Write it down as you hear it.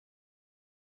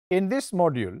In this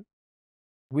module,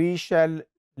 we shall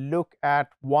look at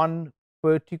one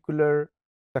particular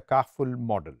takaful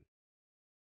model.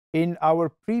 In our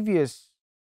previous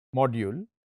module,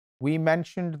 we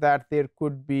mentioned that there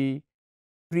could be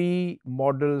three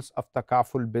models of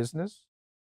takaful business: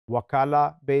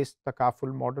 wakala based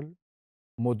takaful model,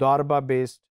 mudarba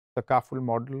based takaful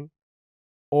model,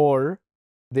 or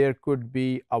there could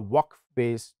be a waqf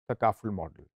based takaful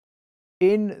model.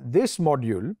 In this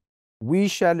module, we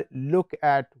shall look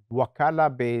at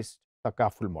wakala based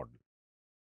takaful model.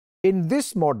 In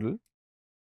this model,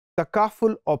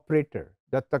 takaful operator,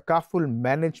 the takaful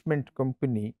management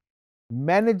company,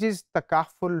 manages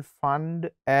takaful fund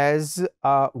as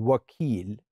a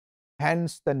wakil,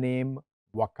 hence the name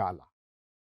wakala.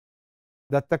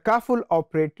 The takaful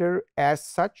operator as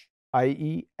such,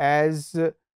 i.e., as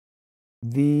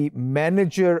the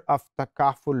manager of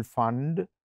takaful fund,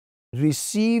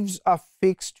 receives a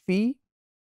fixed fee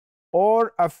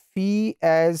or a fee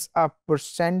as a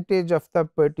percentage of the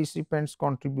participants'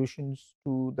 contributions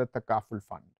to the takaful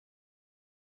fund.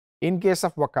 In case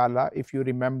of wakala, if you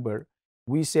remember,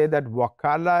 we say that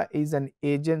wakala is an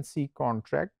agency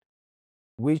contract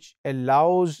which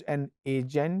allows an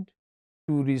agent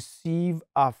to receive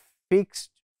a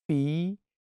fixed fee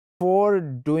for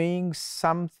doing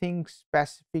something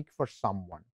specific for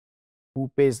someone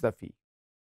who pays the fee.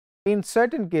 In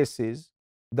certain cases,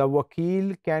 the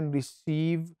wakil can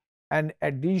receive an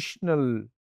additional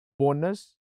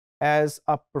bonus as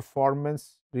a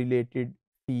performance related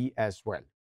fee as well.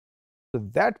 So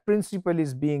that principle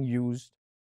is being used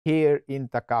here in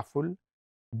takaful.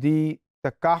 The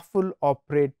takaful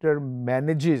operator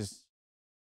manages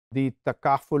the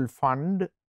takaful fund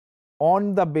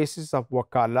on the basis of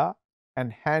wakala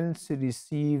and hence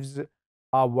receives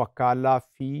a wakala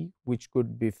fee which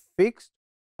could be fixed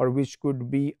or which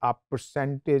could be a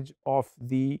percentage of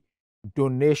the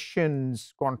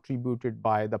donations contributed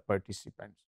by the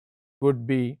participants. Could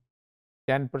be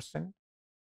 10%,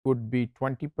 could be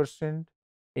 20%.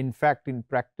 In fact, in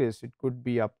practice, it could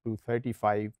be up to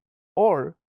 35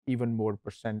 or even more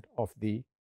percent of the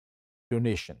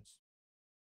donations.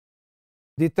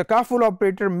 The takaful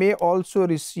operator may also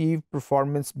receive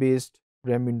performance-based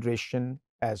remuneration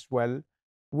as well,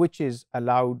 which is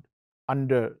allowed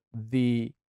under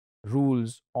the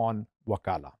rules on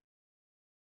wakala.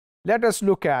 Let us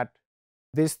look at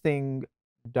this thing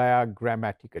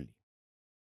diagrammatically.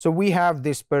 So we have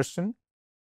this person,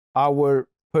 our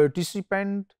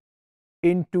participant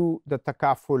into the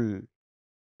takaful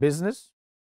business.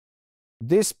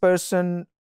 This person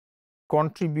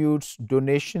contributes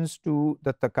donations to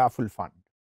the takaful fund.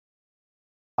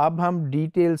 अब हम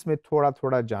details में थोड़ा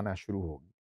थोड़ा जाना शुरू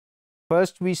होगी.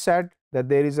 First we said that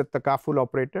there is a takaful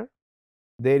operator,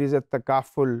 there is a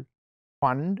takaful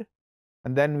fund,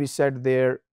 and then we said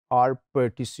there are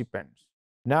participants.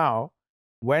 Now,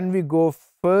 when we go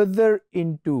further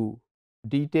into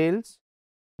details,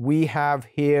 we have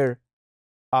here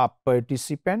a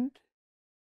participant,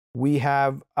 we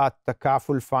have a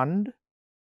takaful fund,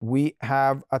 we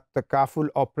have a takaful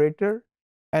operator,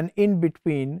 and in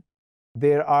between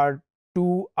there are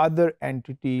two other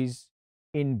entities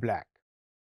in black.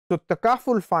 So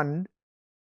takaful fund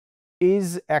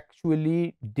is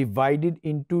actually divided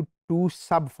into two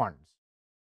sub-funds.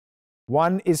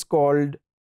 One is called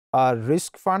a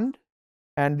risk fund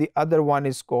and the other one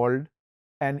is called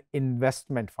an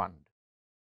investment fund.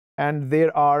 And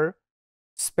there are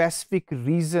specific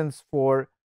reasons for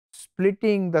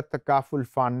splitting the takaful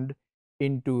fund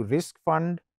into risk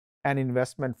fund and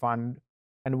investment fund,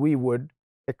 and we would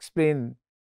explain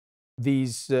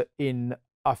these in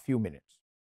a few minutes.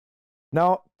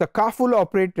 Now, takaful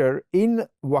operator in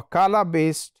wakala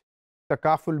based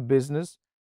takaful business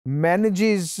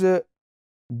manages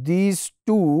these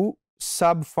two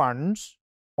sub funds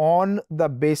on the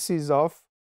basis of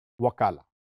wakala.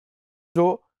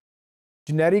 So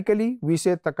generically we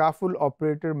say takaful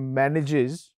operator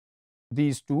manages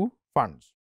these two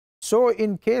funds. So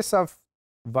in case of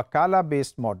wakala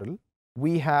based model,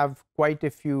 we have quite a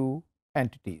few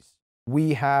entities.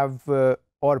 We have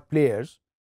or players,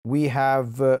 we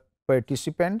have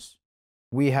participants,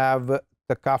 we have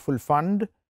takaful fund,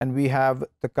 and we have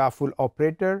takaful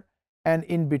operator, and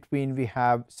in between we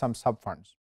have some sub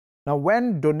funds. Now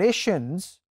when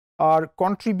donations are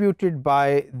contributed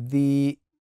by the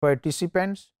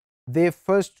participants, they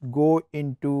first go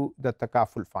into the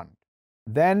takaful fund.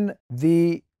 Then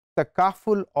the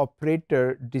takaful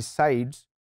operator decides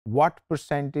what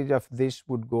percentage of this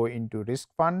would go into risk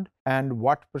fund and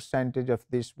what percentage of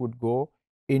this would go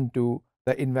into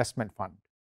the investment fund.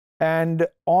 And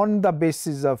on the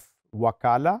basis of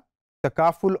wakala,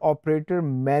 takaful operator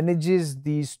manages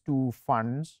these two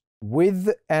funds with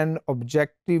an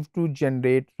objective to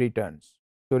generate returns.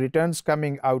 So returns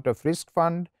coming out of risk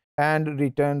fund and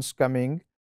returns coming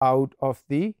out of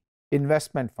the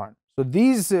investment fund. So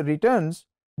these returns,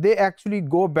 they actually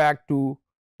go back to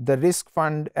the risk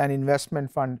fund and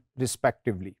investment fund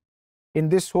respectively. In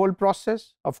this whole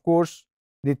process, of course,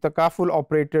 the takaful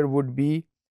operator would be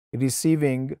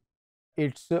receiving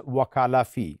its wakala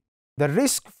fee. The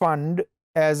risk fund,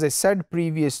 as I said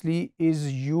previously,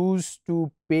 is used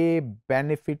to pay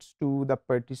benefits to the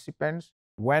participants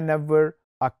whenever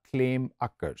a claim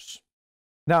occurs.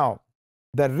 Now,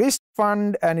 the risk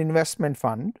fund and investment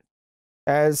fund,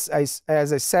 as I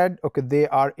said, okay, they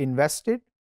are invested.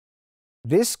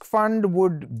 Risk fund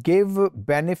would give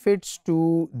benefits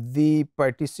to the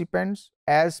participants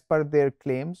as per their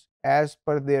claims, as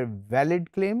per their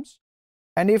valid claims.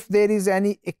 And if there is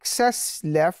any excess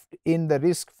left in the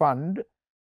risk fund,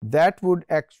 that would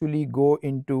actually go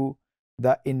into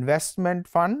the investment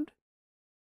fund.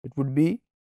 It would be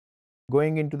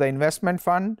going into the investment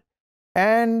fund,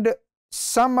 and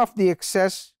some of the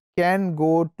excess can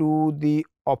go to the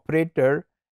operator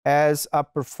as a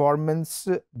performance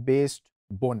based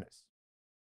bonus.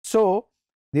 So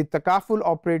the takaful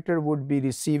operator would be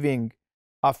receiving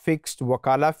a fixed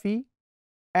wakala fee,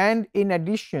 and in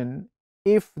addition,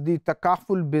 if the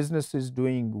takaful business is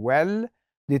doing well,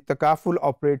 the takaful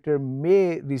operator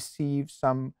may receive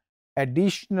some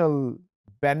additional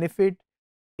benefit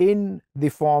in the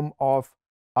form of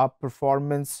a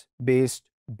performance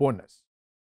based bonus.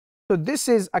 So this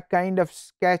is a kind of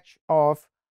sketch of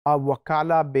a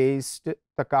wakala based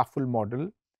takaful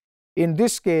model. In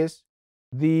this case,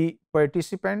 the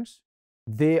participants,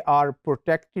 they are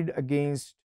protected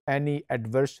against any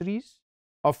adversaries.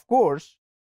 Of course,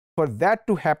 for that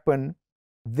to happen,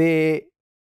 they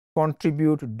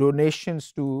contribute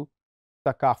donations to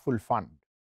takaful fund.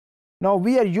 Now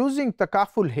we are using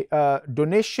takaful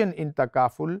donation in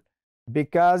takaful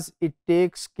because it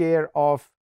takes care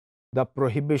of the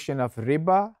prohibition of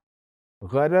riba,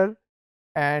 gharar,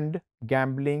 and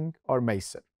gambling or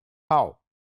maisar. How?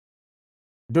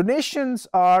 Donations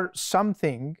are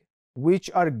something which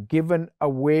are given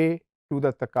away to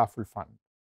the takaful fund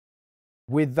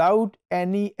without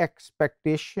any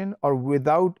expectation or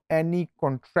without any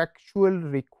contractual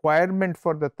requirement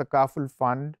for the takaful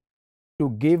fund to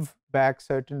give back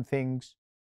certain things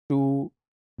to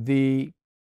the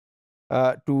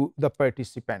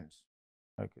participants.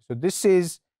 Okay, so this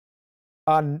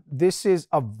is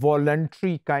a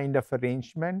voluntary kind of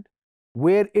arrangement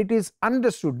where it is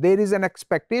understood there is an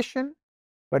expectation,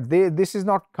 but this is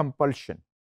not compulsion.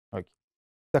 Okay,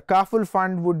 the takaful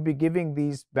fund would be giving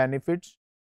these benefits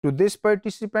to this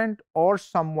participant or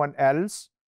someone else.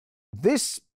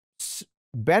 This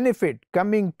benefit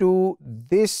coming to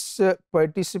this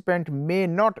participant may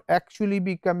not actually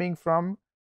be coming from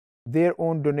their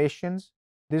own donations.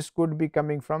 This could be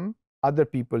coming from other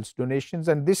people's donations,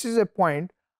 and this is a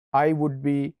point I would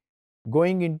be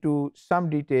going into some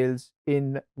details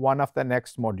in one of the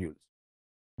next modules.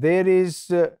 There is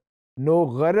no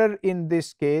gharar in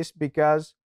this case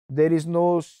because there is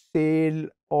no sale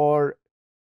or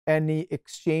any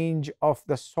exchange of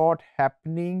the sort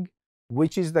happening,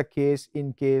 which is the case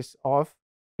in case of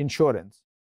insurance.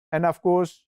 And of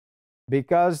course,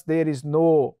 because there is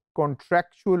no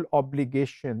contractual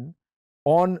obligation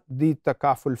on the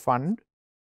takaful fund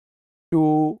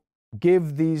to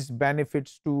give these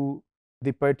benefits to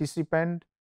the participant,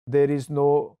 there is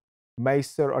no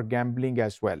maisar or gambling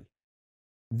as well.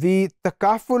 The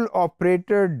takaful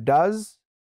operator does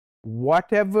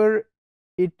whatever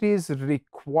it is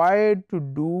required to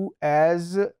do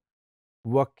as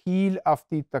wakil of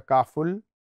the takaful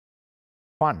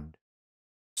fund.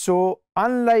 So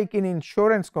unlike in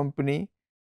insurance company,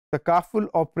 takaful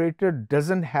operator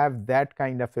doesn't have that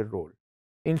kind of a role.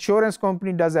 Insurance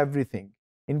company does everything.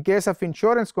 In case of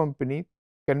insurance company,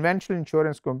 conventional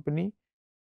insurance company,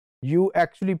 you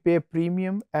actually pay a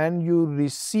premium and you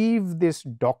receive this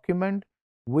document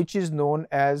which is known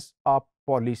as a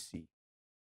policy.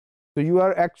 So you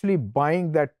are actually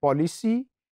buying that policy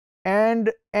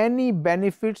and any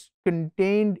benefits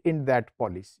contained in that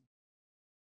policy.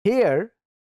 Here,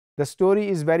 the story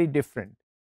is very different.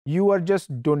 You are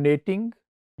just donating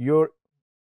your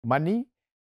money,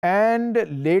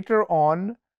 and later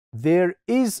on, there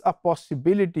is a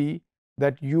possibility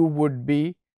that you would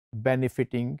be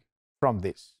benefiting from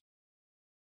this.